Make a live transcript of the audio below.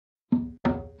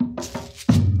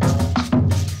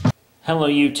Hello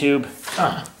YouTube,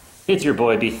 it's your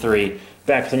boy B3,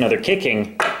 back with another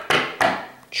kicking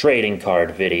trading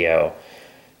card video.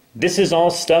 This is all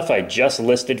stuff I just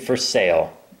listed for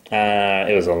sale.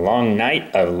 It was a long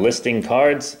night of listing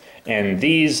cards, and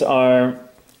these are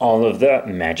all of the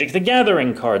Magic the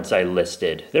Gathering cards I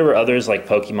listed. There were others like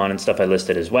Pokemon and stuff I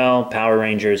listed as well, Power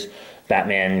Rangers,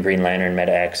 Batman, Green Lantern,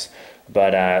 Meta X,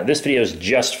 but this video is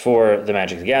just for the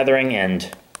Magic the Gathering,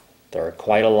 and there are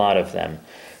quite a lot of them.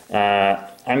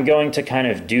 I'm going to kind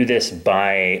of do this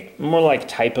by more like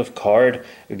type of card,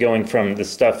 going from the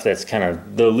stuff that's kind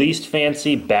of the least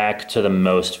fancy back to the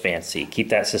most fancy. Keep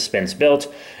that suspense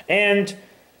built. And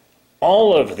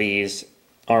all of these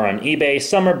are on eBay.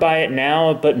 Some are buy it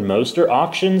now, but most are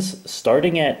auctions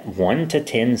starting at 1 to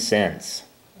 10 cents.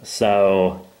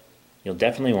 So you'll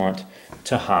definitely want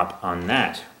to hop on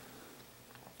that.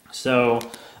 So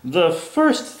the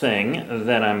first thing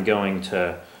that I'm going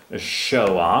to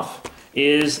show off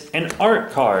is an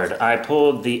art card. I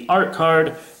pulled the art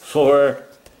card for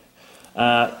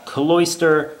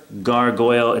Cloister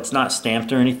Gargoyle. It's not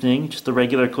stamped or anything, just the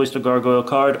regular Cloister Gargoyle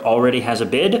card. Already has a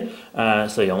bid,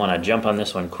 so you'll want to jump on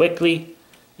this one quickly.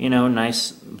 You know,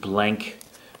 nice blank.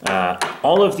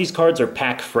 All of these cards are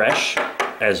pack fresh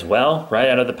as well, right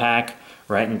out of the pack,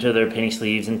 right into their penny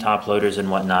sleeves and top loaders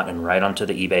and whatnot, and right onto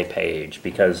the eBay page,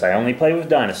 because I only play with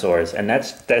dinosaurs, and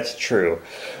that's true.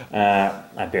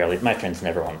 My friends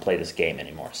never want to play this game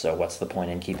anymore, so what's the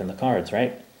point in keeping the cards,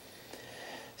 right?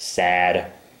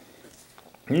 Sad.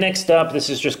 Next up, this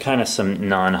is just kind of some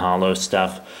non-holo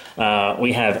stuff.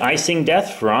 We have Icing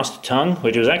Death, Frost Tongue,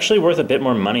 which was actually worth a bit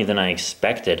more money than I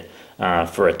expected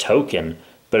for a token,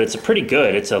 but it's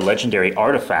it's a legendary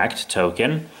artifact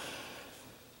token.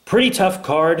 Pretty tough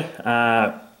card.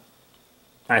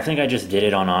 I think I just did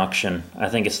it on auction. I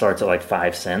think it starts at like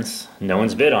 5 cents. No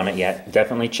one's bid on it yet.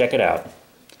 Definitely check it out.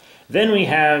 Then we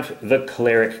have the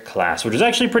Cleric class, which is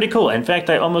actually pretty cool. In fact,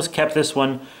 I almost kept this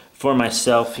one for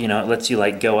myself. You know, it lets you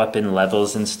like go up in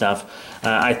levels and stuff.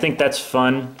 I think that's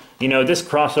fun. You know, this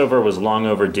crossover was long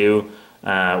overdue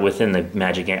within the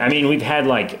Magic game. I mean, we've had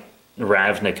like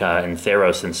Ravnica and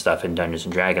Theros and stuff in Dungeons &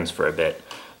 Dragons for a bit.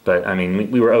 But, I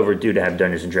mean, we were overdue to have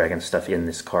Dungeons & Dragons stuff in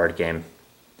this card game.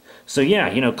 So, yeah,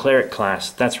 you know, Cleric class,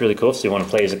 that's really cool. So you want to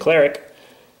play as a Cleric,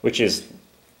 which is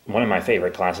one of my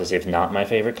favorite classes, if not my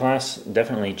favorite class.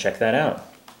 Definitely check that out.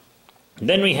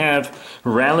 Then we have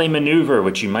Rally Maneuver,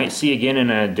 which you might see again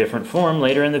in a different form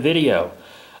later in the video.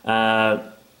 I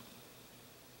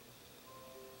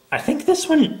think this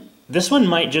one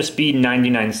might just be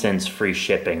 99 cents free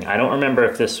shipping. I don't remember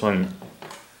if this one...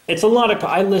 It's a lot of...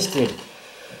 I listed...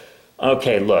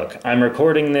 Okay, look, I'm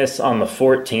recording this on the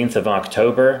 14th of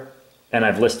October, and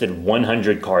I've listed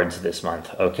 100 cards this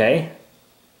month, okay?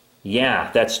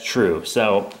 Yeah, that's true.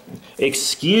 So,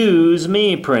 excuse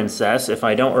me, princess, if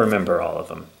I don't remember all of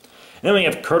them. Then we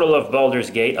have Curdle of Baldur's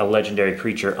Gate, a legendary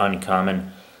creature,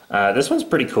 uncommon. This one's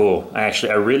pretty cool. I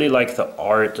really like the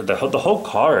art. The whole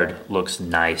card looks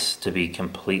nice, to be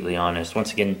completely honest.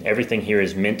 Once again, everything here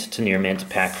is mint to near mint,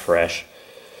 pack fresh.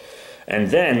 And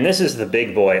then, this is the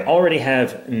big boy. Already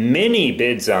have many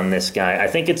bids on this guy. I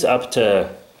think it's up to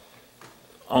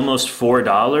almost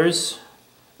 $4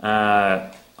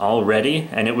 already.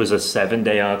 And it was a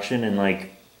 7-day auction, and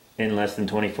like in less than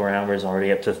 24 hours,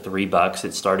 already up to $3.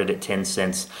 It started at 10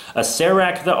 cents. A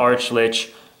Serac the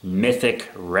Archlich, mythic,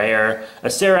 rare. A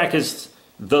Serac is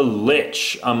the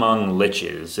lich among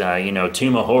liches. You know,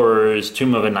 Tomb of Horrors,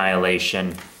 Tomb of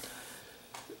Annihilation.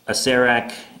 A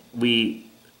Serac,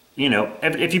 you know,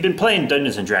 if you've been playing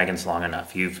Dungeons & Dragons long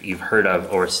enough, you've heard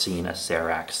of or seen a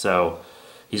Serac. So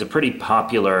he's a pretty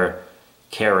popular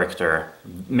character.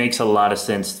 Makes a lot of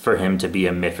sense for him to be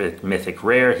a mythic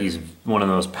rare. He's one of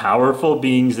the most powerful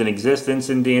beings in existence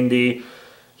in D&D.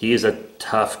 He is a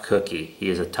tough cookie.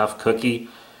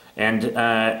 And,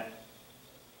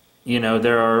 you know,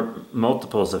 there are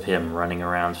multiples of him running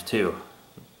around too.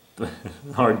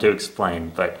 Hard to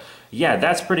explain, but yeah,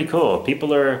 that's pretty cool.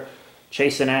 People are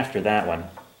chasing after that one.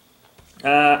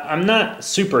 I'm not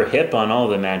super hip on all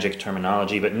the Magic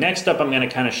terminology, but next up I'm going to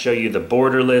kind of show you the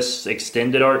borderless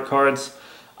extended art cards.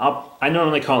 I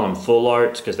normally call them full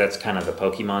art because that's kind of the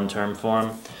Pokemon term for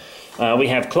them. We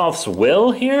have Cloth's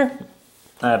Will here.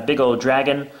 Big old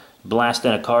dragon, blast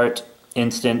in a cart,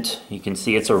 instant. You can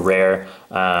see it's a rare.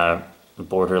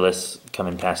 Borderless,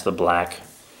 coming past the black.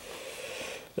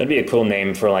 That'd be a cool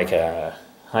name for like a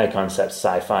high concept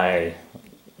sci-fi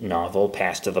novel,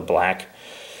 Past to the Black.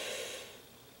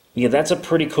 Yeah, that's a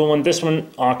pretty cool one. This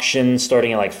one, auction,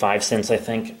 starting at like 5 cents, I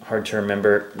think. Hard to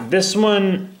remember. This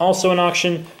one, also an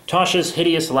auction. Tasha's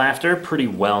Hideous Laughter, pretty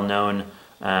well-known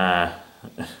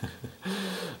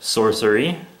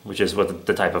Sorcery, which is what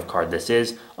the type of card this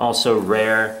is. Also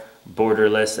rare,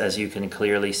 borderless, as you can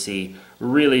clearly see.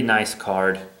 Really nice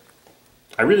card.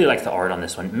 I really like the art on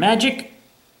this one. Magic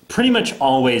pretty much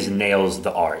always nails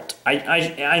the art.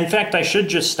 In fact, I should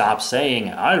just stop saying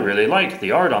I really like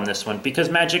the art on this one, because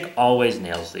Magic always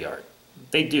nails the art.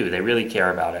 They do. They really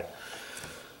care about it.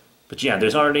 But yeah,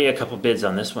 there's already a couple bids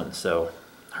on this one, so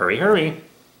hurry, hurry.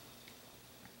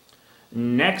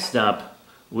 Next up,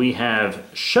 we have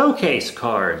showcase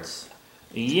cards.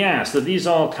 Yeah, so these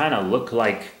all kind of look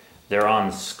like they're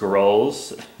on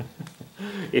scrolls,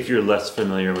 if you're less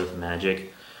familiar with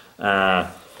Magic.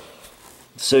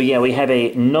 So yeah, we have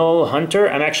a Null Hunter.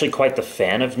 I'm actually quite the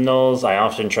fan of Nulls. I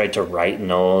often try to write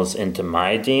Nulls into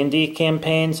my D&D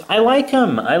campaigns. I like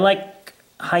them. I like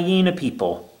hyena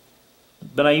people.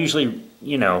 But I usually,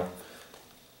 you know,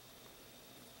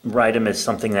 write them as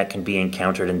something that can be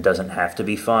encountered and doesn't have to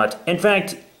be fought. In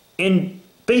fact, in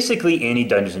basically any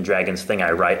Dungeons & Dragons thing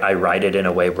I write it in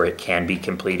a way where it can be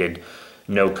completed,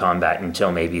 no combat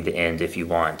until maybe the end if you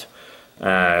want.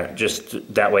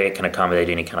 Just that way it can accommodate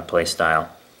any kind of play style.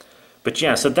 But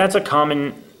yeah, so that's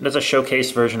a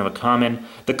showcase version of a common.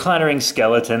 The Clattering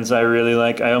Skeletons I really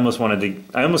like. I almost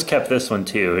kept this one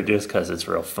too, just because it's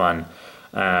real fun.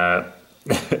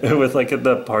 With like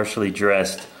the partially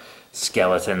dressed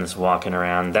skeletons walking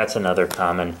around. That's another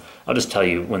common. I'll just tell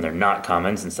you when they're not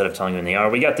commons instead of telling you when they are.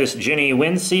 We got this Ginny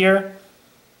Windseer.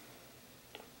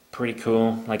 Pretty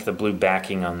cool. Like the blue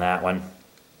backing on that one.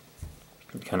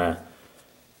 Kind of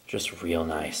just real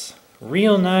nice.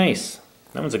 Real nice.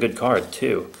 That one's a good card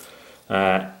too.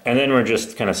 And then we're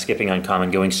just kind of skipping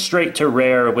uncommon, going straight to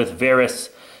rare with Varys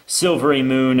Silvery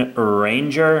Moon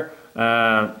Ranger.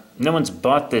 No one's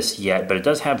bought this yet, but it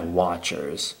does have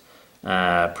Watchers.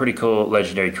 Pretty cool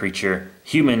legendary creature.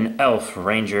 Human, Elf,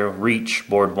 Ranger, Reach,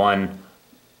 board 1.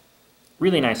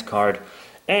 Really nice card.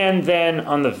 And then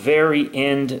on the very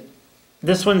end,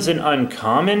 this one's an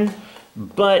uncommon,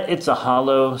 but it's a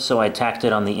hollow, so I tacked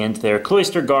it on the end there.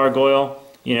 Cloister Gargoyle.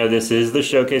 You know, this is the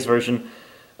showcase version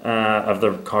of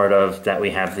the card that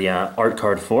we have the art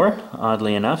card for,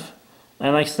 oddly enough. I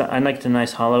like the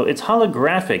nice hollow. It's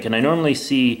holographic, and I normally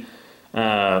see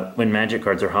when Magic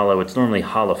cards are hollow, it's normally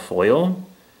holofoil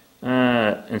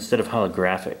instead of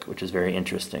holographic, which is very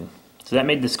interesting. So that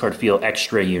made this card feel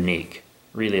extra unique.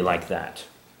 Really like that.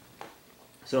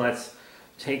 So let's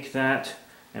take that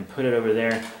and put it over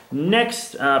there.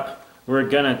 Next up, we're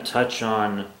gonna touch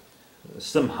on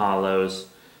some hollows.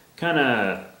 Kind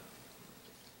of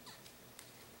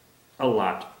a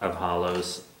lot of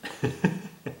hollows.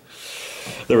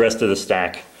 The rest of the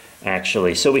stack,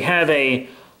 actually. So we have a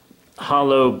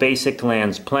hollow basic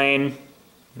lands plain,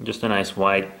 just a nice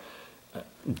white.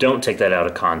 Don't take that out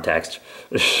of context.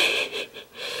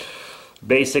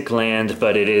 Basic land,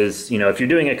 but it is, you know, if you're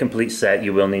doing a complete set,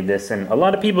 you will need this. And a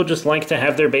lot of people just like to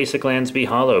have their basic lands be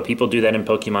hollow. People do that in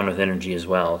Pokemon with Energy as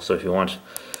well. So if you want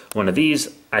one of these,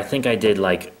 I think I did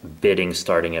like bidding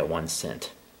starting at 1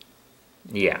 cent.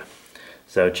 Yeah.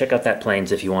 So check out that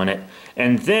Plains if you want it.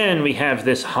 And then we have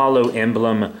this hollow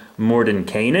emblem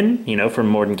Mordenkainen, you know,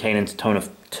 from Mordenkainen's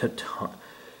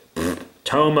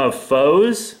Tome of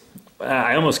Foes.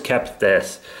 I almost kept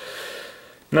this.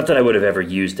 Not that I would have ever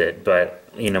used it, but,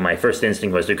 you know, my first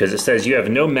instinct was because it says you have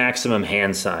no maximum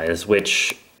hand size,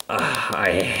 which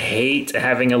I hate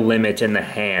having a limit in the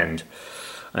hand.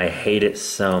 I hate it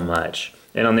so much.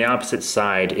 And on the opposite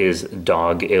side is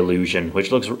Dog Illusion,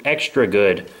 which looks extra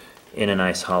good in a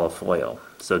nice holofoil.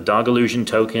 So Dog Illusion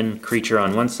token, creature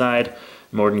on one side,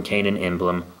 Mordenkainen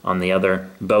emblem on the other,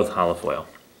 both holofoil.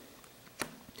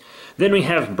 Then we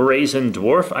have Brazen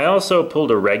Dwarf. I also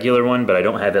pulled a regular one, but I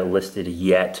don't have it listed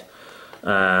yet. He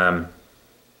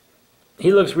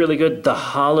looks really good. The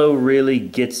hollow really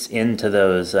gets into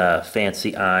those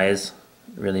fancy eyes.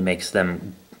 Really makes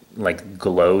them like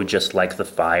glow just like the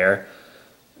fire.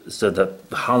 So the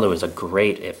hollow is a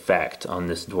great effect on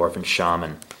this Dwarven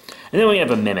Shaman. And then we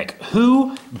have a Mimic.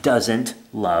 Who doesn't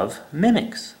love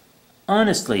Mimics?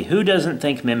 Honestly, who doesn't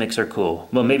think Mimics are cool?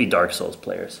 Well, maybe Dark Souls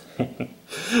players.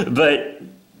 But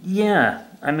yeah,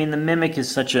 I mean, the Mimic is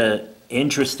such a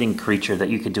interesting creature that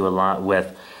you could do a lot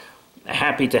with.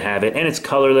 Happy to have it. And it's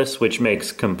colorless, which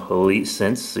makes complete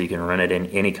sense. So you can run it in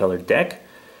any colored deck.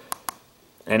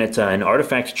 And it's an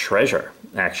artifact treasure,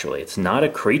 actually. It's not a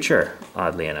creature,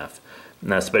 oddly enough.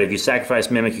 But if you sacrifice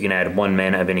Mimic, you can add 1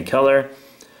 mana of any color.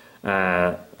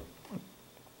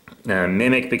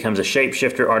 Mimic becomes a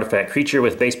shapeshifter artifact creature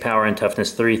with base power and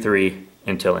toughness 3/3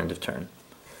 until end of turn.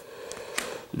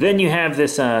 Then you have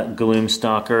this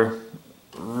Gloomstalker.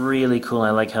 Really cool. I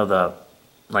like how the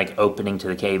like opening to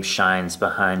the cave shines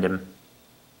behind him.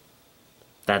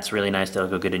 That's really nice. That'll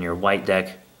go good in your white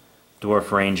deck.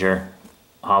 Dwarf Ranger,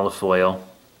 holofoil.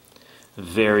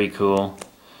 Very cool.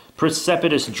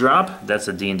 Precipitous Drop. That's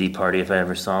a D&D party if I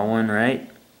ever saw one, right?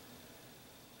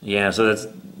 Yeah, so that's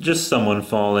just someone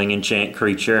falling, enchant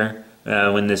creature.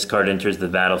 When this card enters the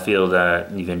battlefield,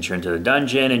 you venture into the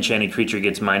dungeon. Enchanted creature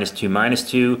gets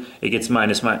 -2/-2. It gets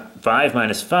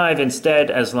 -5/-5 instead,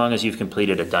 as long as you've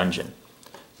completed a dungeon.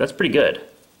 That's pretty good.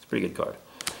 It's a pretty good card.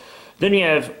 Then you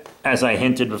have, as I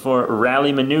hinted before,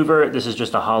 Rally Maneuver. This is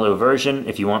just a holo version.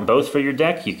 If you want both for your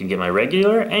deck, you can get my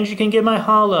regular and you can get my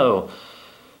holo.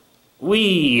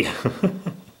 Whee!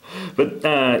 But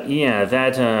yeah,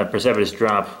 that Precipitous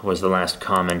Drop was the last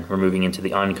common. We're moving into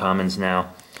the uncommons now.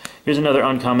 Here's another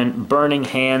uncommon, Burning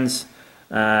Hands.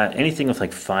 Anything with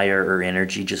like fire or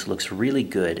energy just looks really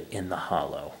good in the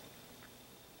holo.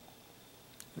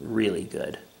 Really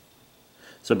good.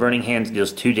 So Burning Hands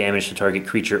deals 2 damage to target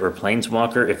creature or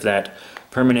planeswalker. If that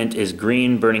permanent is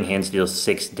green, Burning Hands deals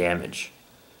 6 damage.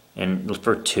 And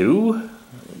for 2,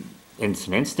 it's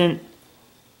an instant.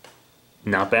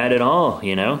 Not bad at all,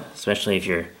 you know? Especially if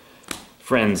your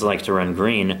friends like to run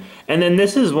green. And then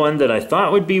this is one that I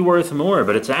thought would be worth more,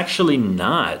 but it's actually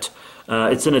not.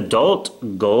 It's an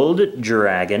adult gold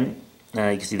dragon. You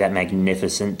can see that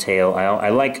magnificent tail. I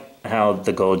like how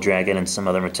the gold dragon and some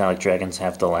other metallic dragons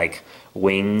have the like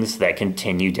wings that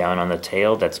continue down on the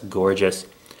tail. That's gorgeous.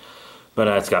 But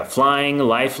it's got flying,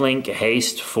 lifelink,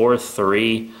 haste,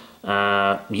 4/3.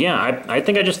 Yeah, I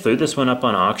think I just threw this one up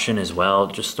on auction as well,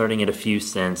 just starting at a few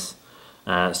cents.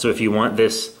 So if you want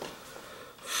this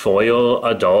foil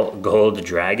adult gold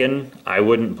dragon, I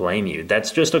wouldn't blame you.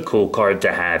 That's just a cool card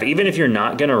to have. Even if you're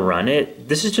not going to run it,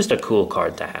 this is just a cool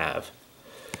card to have.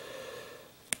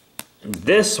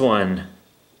 This one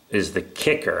is the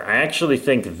kicker. I actually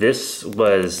think this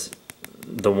was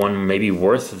the one maybe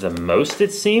worth the most,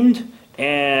 it seemed.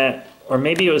 Or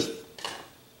maybe it was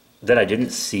that I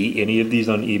didn't see any of these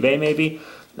on eBay, maybe.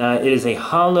 It is a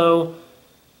holo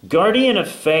Guardian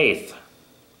of Faith,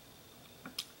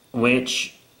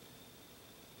 which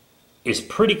is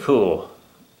pretty cool.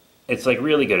 It's like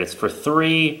really good. It's for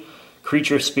 3,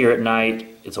 creature Spirit Knight.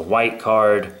 It's a white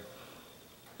card.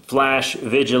 Flash,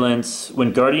 Vigilance.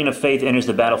 When Guardian of Faith enters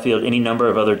the battlefield, any number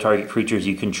of other target creatures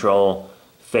you control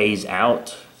phase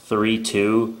out.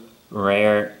 3/2,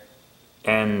 rare.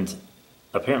 And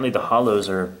apparently the holos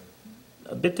are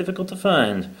a bit difficult to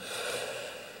find.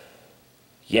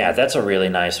 Yeah, that's a really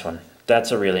nice one. That's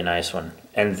a really nice one.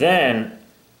 And then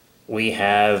we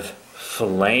have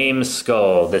Flame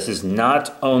Skull. This is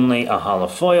not only a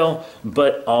holofoil,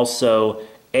 but also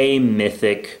a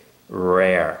mythic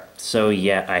rare. So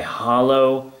yeah, a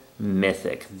holo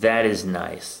mythic. That is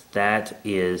nice. That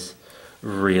is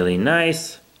really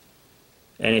nice.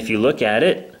 And if you look at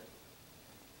it,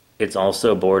 it's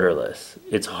also borderless.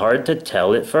 It's hard to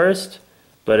tell at first,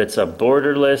 but it's a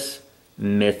borderless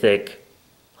mythic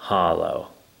holo.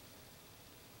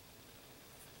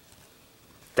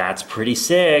 That's pretty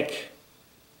sick.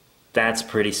 That's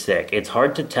pretty sick. It's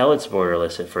hard to tell it's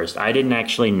borderless at first. I didn't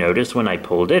actually notice when I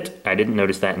pulled it. I didn't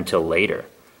notice that until later.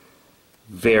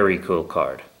 Very cool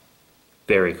card.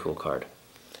 Very cool card.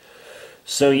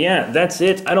 So yeah, that's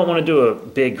it. I don't want to do a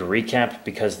big recap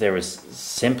because there was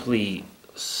simply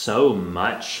so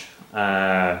much.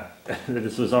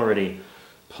 This was already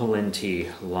plenty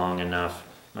long enough.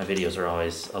 My videos are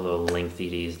always a little lengthy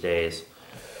these days.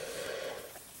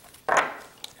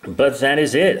 But that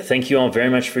is it. Thank you all very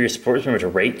much for your support. Remember to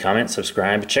rate, comment,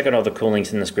 subscribe. Check out all the cool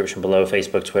links in the description below,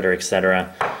 Facebook, Twitter,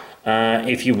 etc.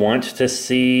 If you want to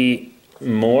see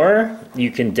more,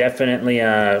 you can definitely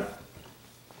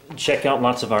check out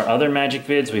lots of our other Magic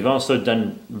vids. We've also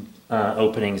done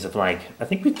openings of like, I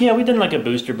think we did like a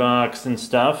booster box and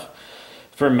stuff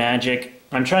for Magic.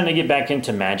 I'm trying to get back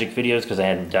into Magic videos because I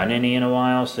hadn't done any in a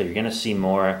while, so you're going to see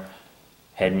more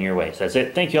heading your way. So that's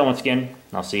it. Thank you all once again.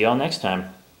 I'll see you all next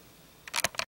time.